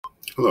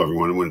Hello,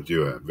 everyone. I want to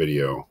do a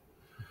video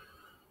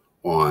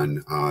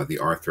on the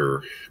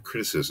Arthur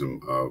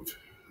criticism of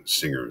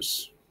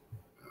Singer's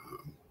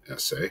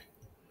essay.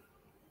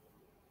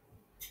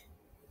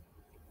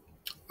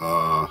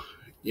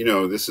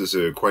 This is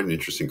quite an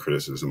interesting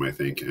criticism, I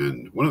think.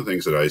 And one of the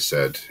things that I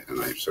said,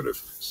 and I sort of,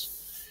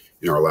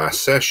 in our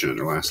last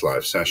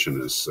live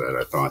session, is that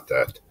I thought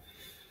that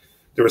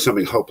there was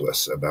something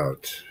hopeless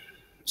about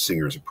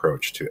Singer's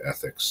approach to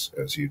ethics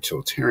as a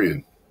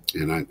utilitarian.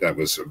 And that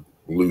was a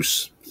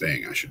loose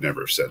thing. I should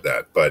never have said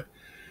that. But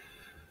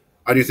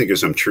I do think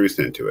there's some truth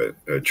into it,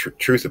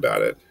 truth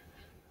about it.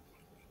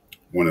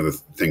 One of the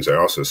things I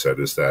also said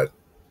is that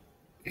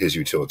his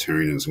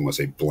utilitarianism was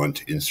a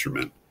blunt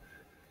instrument.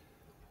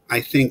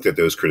 I think that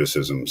those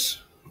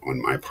criticisms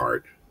on my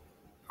part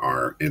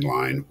are in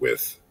line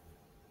with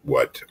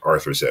what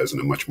Arthur says in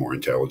a much more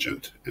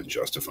intelligent and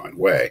justified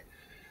way.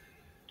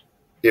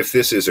 If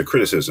this is a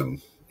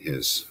criticism,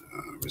 his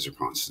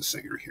response to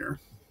Singer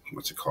here,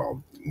 what's it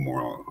called?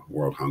 Moral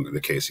world hunger, the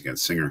case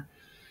against Singer.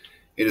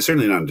 It is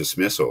certainly not a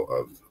dismissal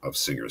of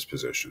Singer's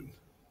position.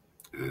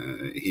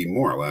 He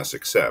more or less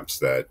accepts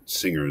that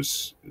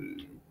Singer's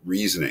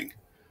reasoning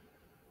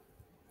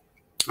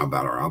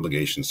about our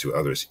obligations to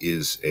others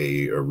is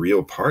a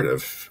real part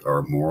of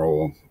our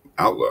moral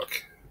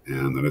outlook,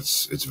 and that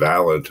it's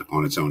valid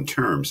on its own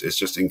terms. It's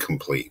just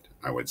incomplete,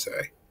 I would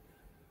say.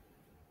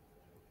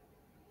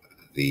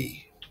 The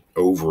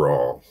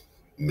overall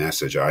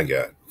message I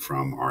get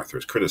from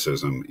Arthur's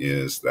criticism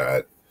is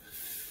that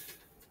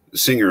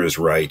Singer is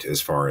right as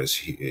far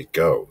as it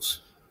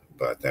goes,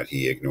 but that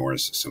he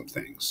ignores some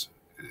things.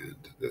 And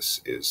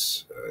this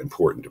is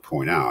important to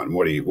point out. And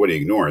what he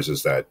ignores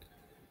is that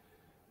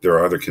there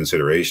are other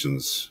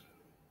considerations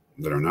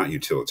that are not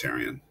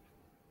utilitarian,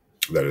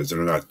 that is, that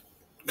are not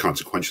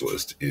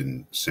consequentialist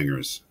in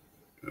Singer's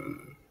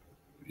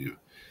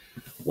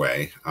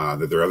way,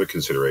 that there are other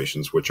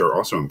considerations which are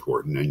also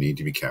important and need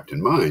to be kept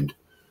in mind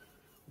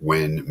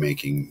when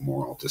making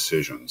moral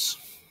decisions.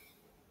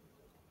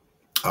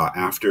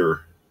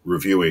 After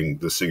reviewing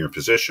the Singer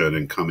position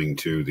and coming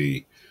to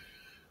the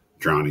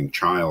drowning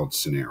child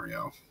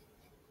scenario,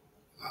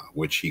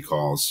 which he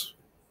calls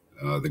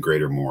the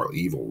greater moral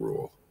evil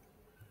rule,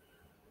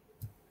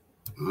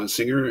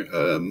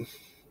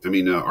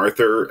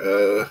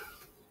 Arthur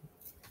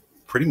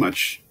pretty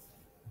much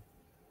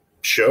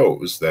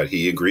shows that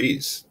he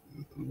agrees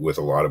with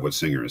a lot of what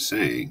Singer is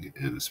saying,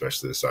 and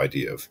especially this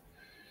idea of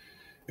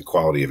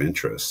equality of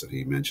interest that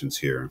he mentions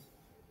here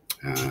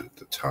at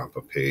the top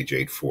of page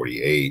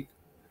 848.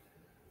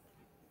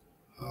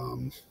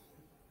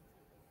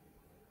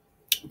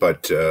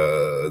 But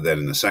then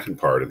in the second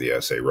part of the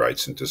essay,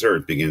 Rights and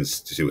Desert, begins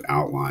to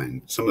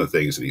outline some of the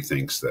things that he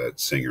thinks that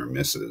Singer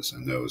misses,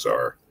 and those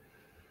are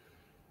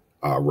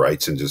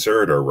rights and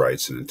desert or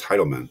rights and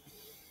entitlement.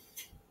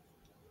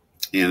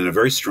 And in a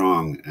very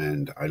strong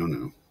and, I don't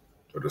know,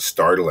 sort of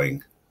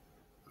startling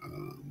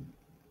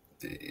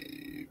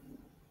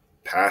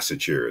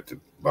passage here at the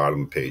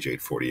bottom of page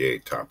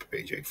 848, top of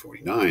page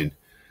 849,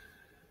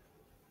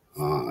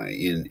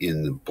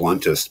 in the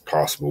bluntest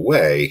possible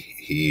way,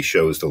 he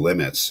shows the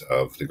limits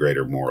of the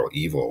greater moral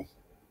evil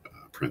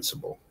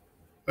principle.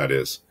 That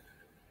is,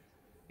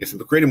 if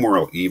the greater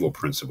moral evil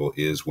principle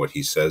is what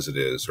he says it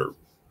is, or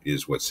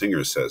is what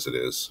Singer says it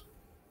is,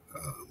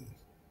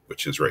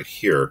 which is right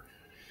here,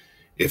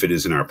 if it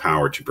is in our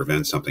power to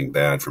prevent something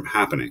bad from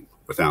happening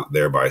without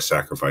thereby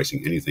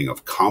sacrificing anything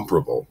of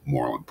comparable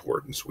moral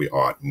importance, we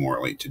ought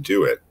morally to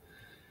do it.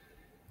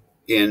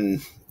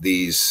 In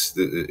the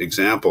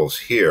examples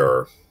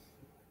here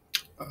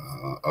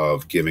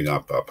of giving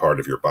up a part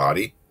of your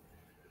body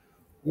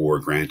or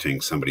granting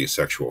somebody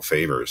sexual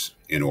favors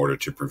in order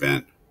to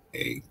prevent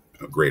a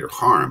greater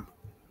harm,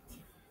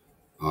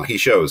 he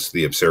shows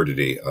the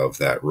absurdity of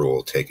that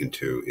rule taken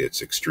to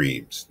its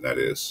extremes. That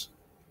is,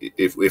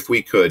 if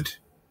we could,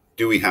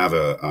 do we have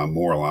a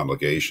moral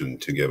obligation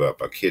to give up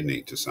a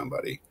kidney to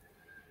somebody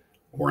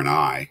or an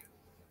eye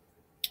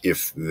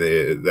if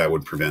that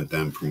would prevent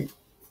them from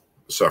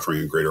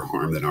suffering a greater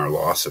harm than our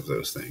loss of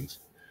those things?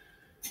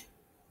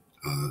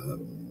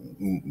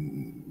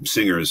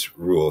 Singer's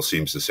rule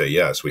seems to say,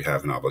 yes, we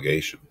have an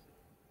obligation.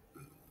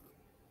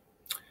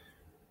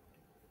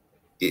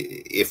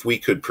 If we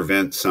could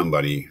prevent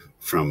somebody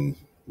from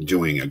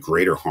doing a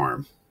greater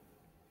harm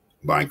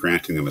by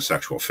granting them a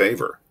sexual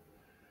favor,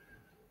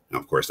 now,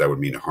 of course, that would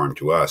mean a harm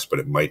to us, but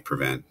it might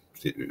prevent,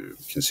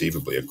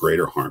 conceivably, a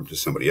greater harm to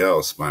somebody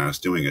else by us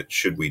doing it.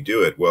 Should we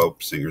do it? Well,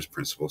 Singer's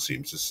principle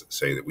seems to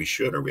say that we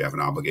should, or we have an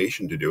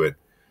obligation to do it,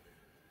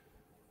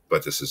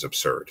 but this is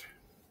absurd.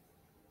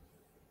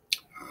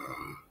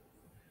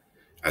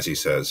 As he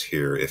says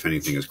here, if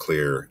anything is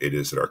clear, it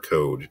is that our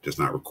code does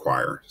not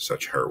require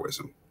such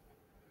heroism.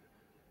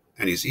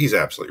 And he's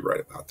absolutely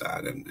right about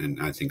that, and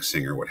I think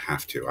Singer would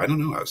have to. I don't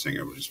know how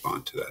Singer would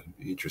respond to that. It'd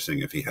be interesting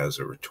if he has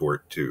a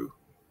retort to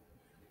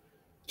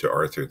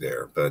Arthur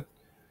there, but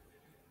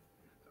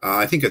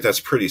I think that that's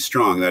pretty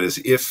strong. That is,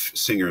 if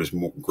Singer's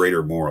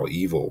greater moral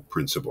evil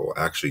principle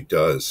actually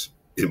does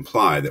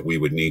imply that we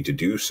would need to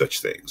do such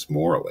things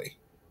morally,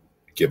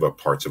 give up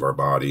parts of our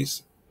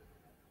bodies,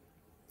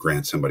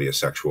 grant somebody a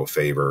sexual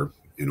favor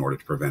in order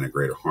to prevent a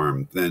greater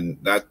harm, then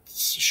that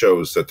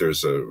shows that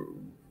there's a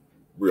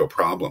real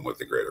problem with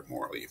the greater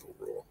moral evil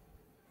rule.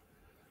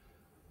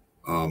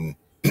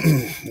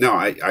 No,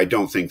 I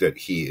don't think that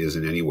he is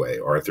in any way,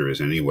 Arthur is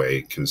in any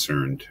way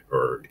concerned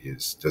or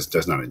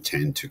does not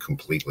intend to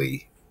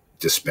completely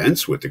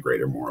dispense with the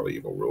greater moral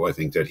evil rule. I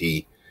think that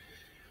he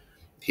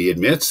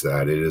admits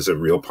that it is a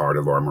real part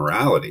of our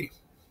morality,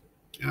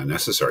 a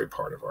necessary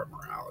part of our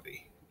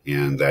morality,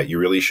 and that you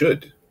really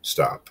should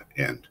stop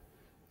and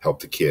help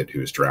the kid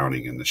who's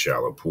drowning in the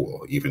shallow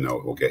pool, even though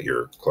it will get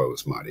your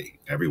clothes muddy.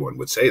 Everyone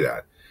would say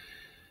that.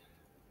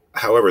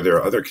 However, there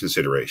are other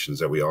considerations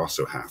that we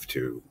also have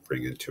to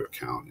bring into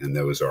account, and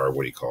those are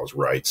what he calls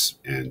rights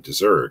and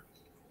desert,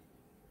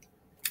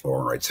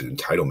 or rights and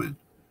entitlement.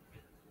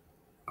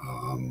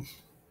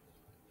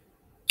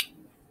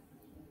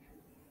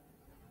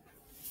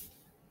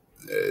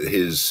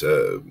 His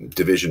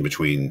division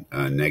between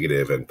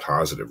negative and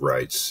positive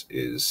rights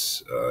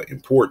is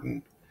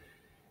important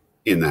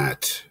in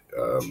that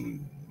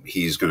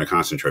he's going to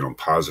concentrate on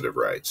positive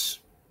rights.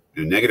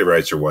 And negative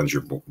rights are ones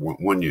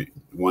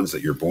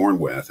that you're born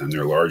with, and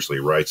they're largely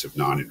rights of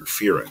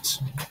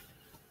non-interference.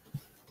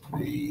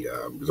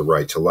 The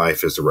right to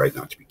life is the right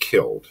not to be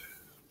killed.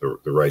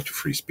 The right to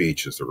free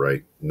speech is the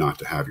right not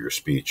to have your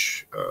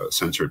speech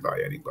censored by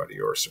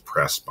anybody or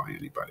suppressed by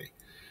anybody.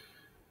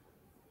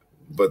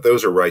 But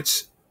those are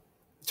rights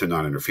to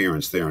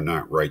non-interference. They are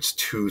not rights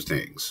to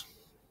things.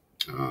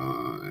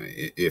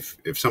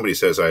 If somebody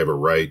says, I have a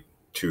right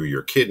to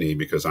your kidney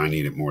because I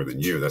need it more than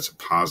you, that's a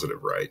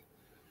positive right.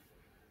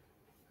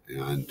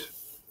 And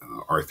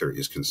Arthur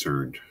is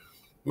concerned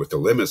with the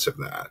limits of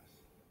that.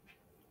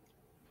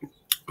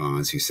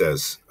 As he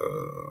says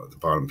at the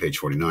bottom of page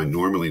 49,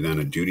 normally then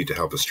a duty to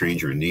help a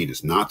stranger in need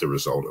is not the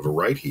result of a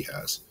right he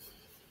has.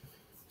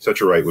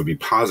 Such a right would be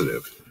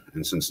positive,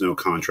 and since no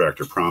contract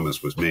or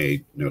promise was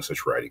made, no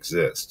such right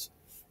exists.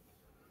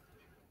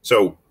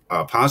 So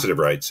positive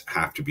rights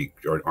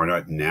are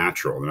not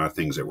natural. They're not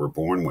things that we're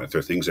born with.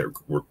 They're things that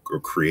were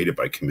created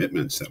by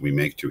commitments that we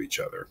make to each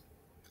other.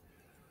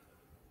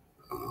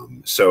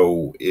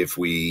 So if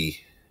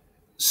we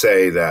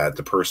say that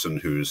the person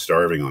who's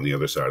starving on the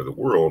other side of the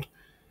world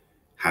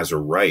has a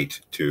right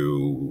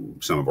to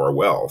some of our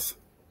wealth,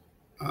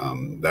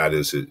 that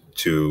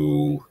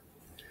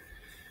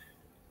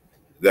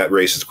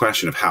raises the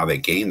question of how they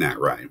gain that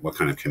right, what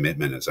kind of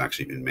commitment has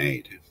actually been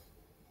made.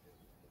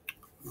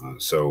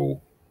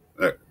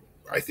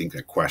 I think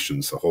that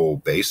questions the whole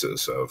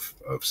basis of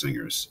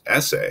Singer's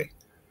essay.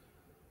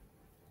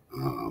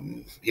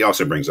 He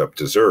also brings up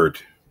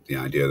desert, the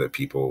idea that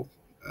people,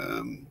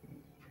 in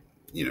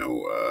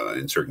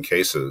certain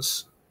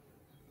cases,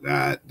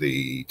 that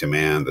the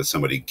demand that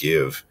somebody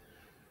give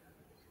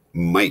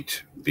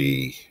might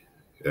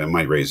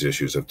raise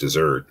issues of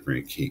desert.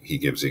 He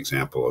gives the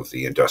example of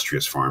the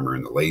industrious farmer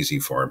and the lazy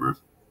farmer.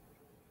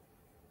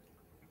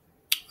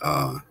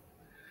 But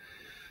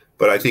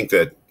I think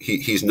that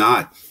he's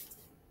not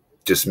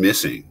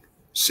dismissing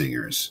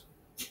Singer's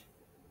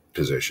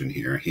position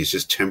here. He's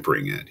just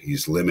tempering it.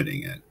 He's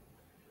limiting it.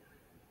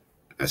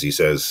 As he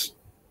says,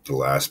 the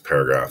last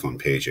paragraph on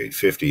page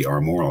 850, our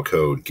moral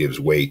code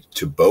gives weight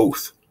to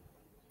both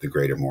the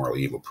greater moral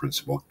evil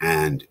principle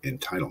and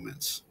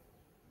entitlements.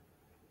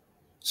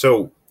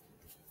 So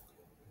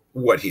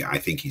what I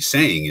think he's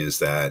saying is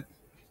that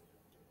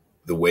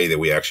the way that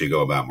we actually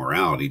go about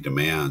morality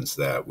demands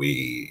that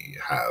we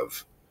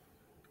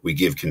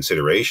give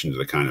consideration to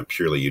the kind of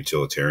purely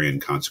utilitarian,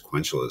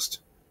 consequentialist,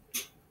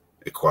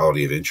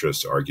 equality of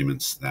interest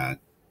arguments that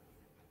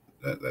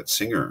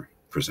Singer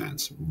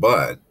presents,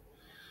 but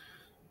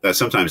that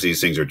sometimes these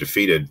things are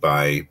defeated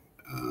by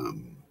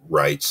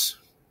rights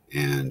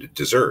and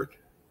desert.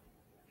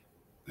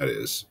 That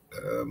is,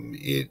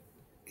 it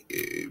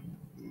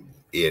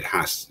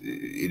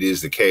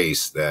is the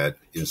case that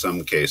in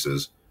some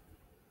cases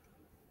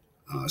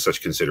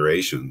such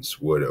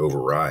considerations would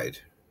override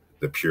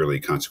the purely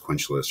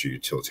consequentialist or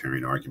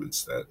utilitarian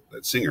arguments that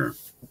Singer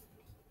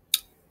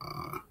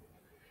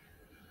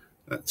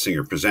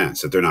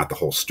presents, that they're not the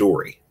whole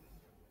story.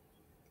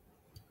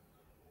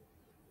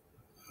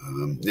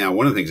 Now,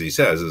 one of the things he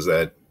says is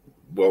that,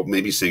 well,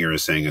 maybe Singer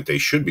is saying that they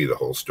should be the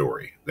whole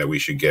story, that we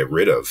should get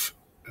rid of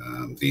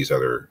these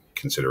other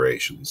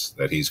considerations,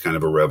 that he's kind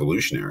of a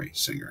revolutionary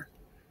Singer.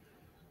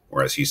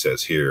 Or as he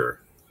says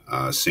here,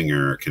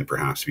 Singer can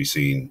perhaps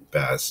be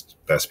best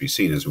be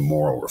seen as a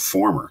moral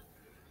reformer,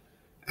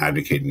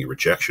 advocating the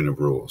rejection of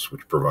rules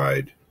which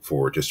provide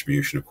for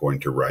distribution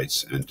according to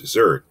rights and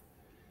desert.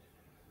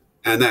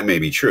 And that may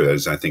be true,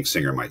 as I think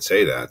Singer might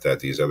say that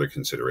these other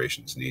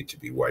considerations need to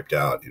be wiped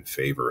out in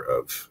favor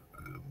of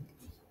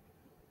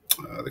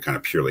the kind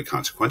of purely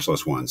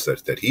consequentialist ones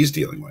that he's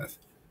dealing with.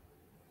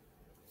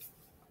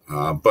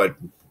 But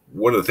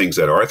one of the things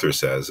that Arthur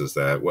says is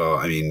that, well,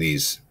 I mean,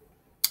 these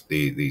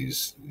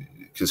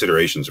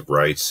considerations of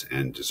rights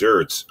and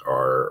deserts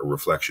are a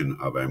reflection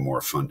of a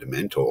more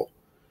fundamental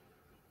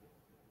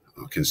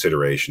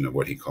consideration of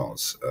what he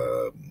calls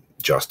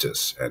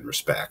justice and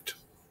respect.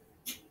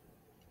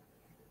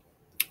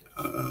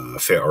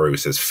 Or he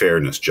says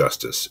fairness,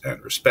 justice,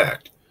 and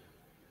respect,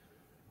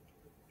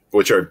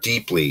 which are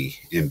deeply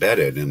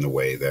embedded in the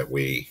way that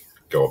we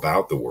go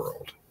about the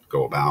world,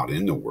 go about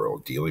in the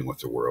world, dealing with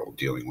the world,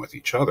 dealing with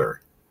each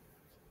other.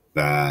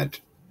 That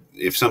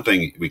if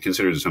something we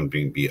consider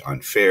something to be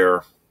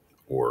unfair,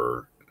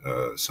 or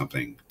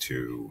something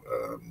to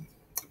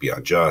be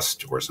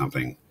unjust, or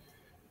something,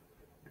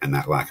 and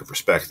that lack of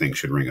respect thing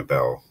should ring a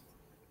bell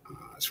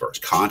as far as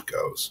Kant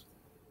goes.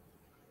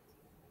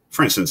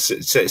 For instance,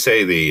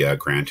 say the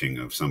granting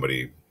of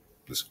somebody,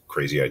 this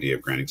crazy idea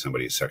of granting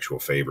somebody a sexual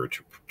favor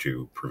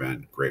to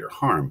prevent greater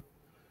harm.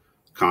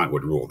 Kant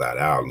would rule that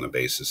out on the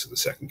basis of the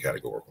second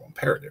categorical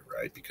imperative,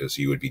 right? Because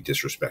you would be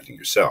disrespecting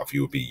yourself.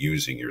 You would be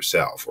using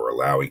yourself, or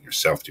allowing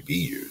yourself to be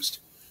used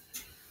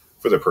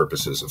for the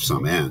purposes of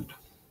some end,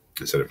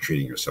 instead of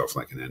treating yourself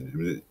like an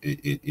end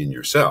in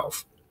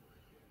yourself.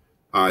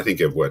 I think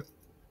of one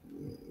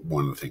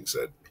of the things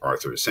that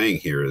Arthur is saying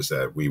here is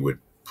that we would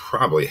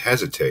probably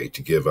hesitate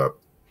to give up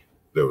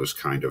those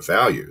kind of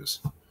values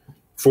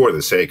for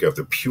the sake of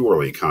the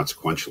purely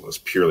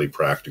consequentialist, purely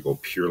practical,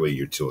 purely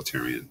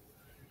utilitarian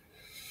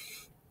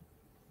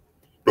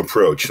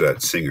approach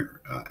that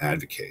Singer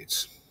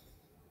advocates.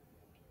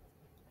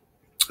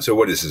 So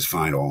what is his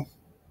final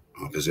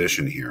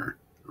position here,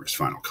 or his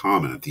final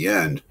comment at the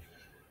end?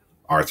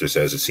 Arthur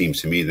says, it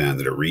seems to me then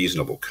that a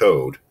reasonable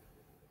code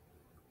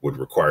would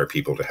require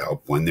people to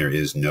help when there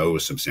is no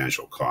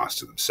substantial cost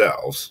to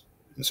themselves.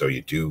 And so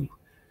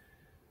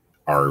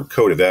our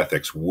code of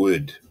ethics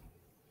would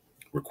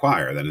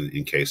require that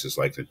in cases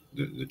like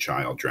the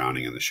child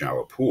drowning in the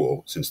shallow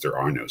pool, since there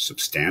are no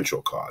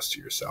substantial costs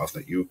to yourself,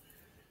 that you're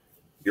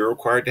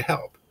required to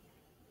help.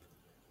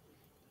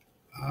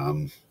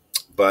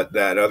 But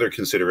that other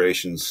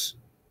considerations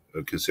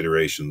of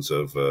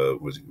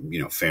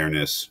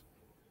fairness,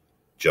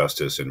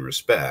 justice, and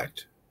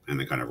respect, and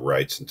the kind of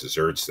rights and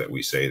deserts that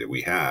we say that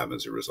we have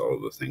as a result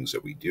of the things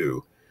that we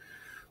do,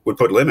 would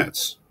put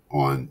limits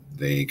on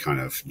the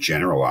kind of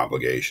general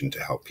obligation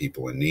to help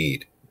people in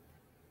need.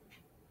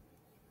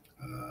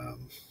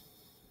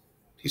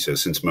 He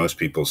says, since most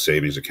people's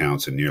savings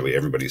accounts and nearly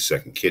everybody's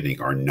second kidney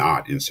are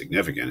not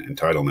insignificant,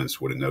 entitlements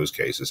would in those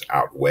cases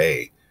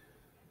outweigh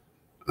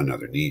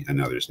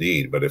another's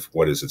need. But if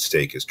what is at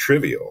stake is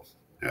trivial,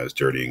 as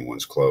dirtying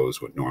one's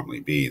clothes would normally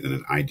be, then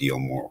an ideal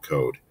moral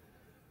code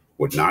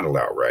would not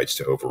allow rights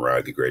to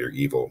override the greater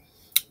evil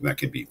that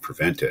can be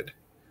prevented.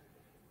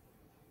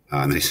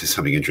 And he says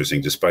something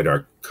interesting. Despite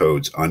our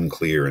code's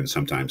unclear and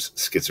sometimes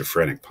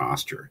schizophrenic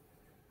posture,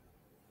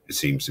 it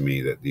seems to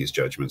me that these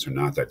judgments are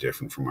not that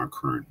different from our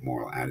current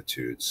moral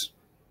attitudes.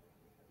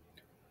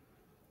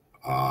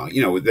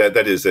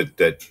 That is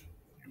that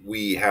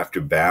we have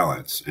to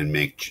balance and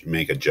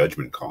make a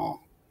judgment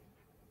call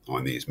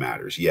on these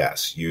matters.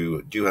 Yes,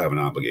 you do have an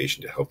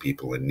obligation to help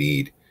people in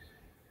need,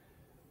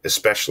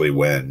 especially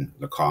when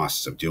the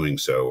costs of doing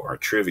so are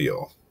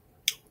trivial,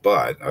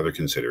 but other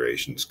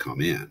considerations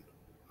come in.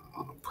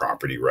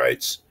 Property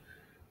rights,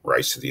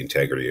 rights to the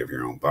integrity of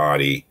your own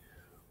body,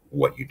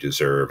 what you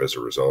deserve as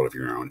a result of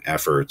your own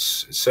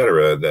efforts,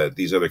 etc. That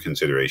these other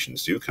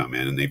considerations do come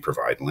in, and they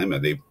provide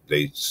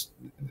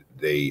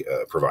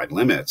provide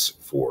limits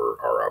for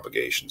our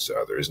obligations to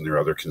others. And there are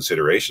other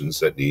considerations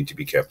that need to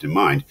be kept in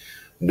mind,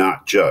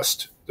 not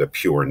just the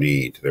pure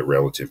need, the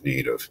relative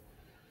need of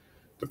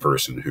the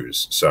person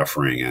who's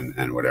suffering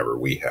and whatever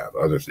we have.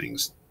 Other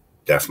things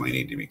definitely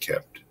need to be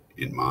kept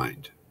in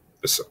mind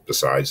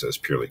besides those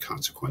purely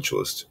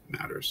consequentialist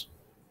matters.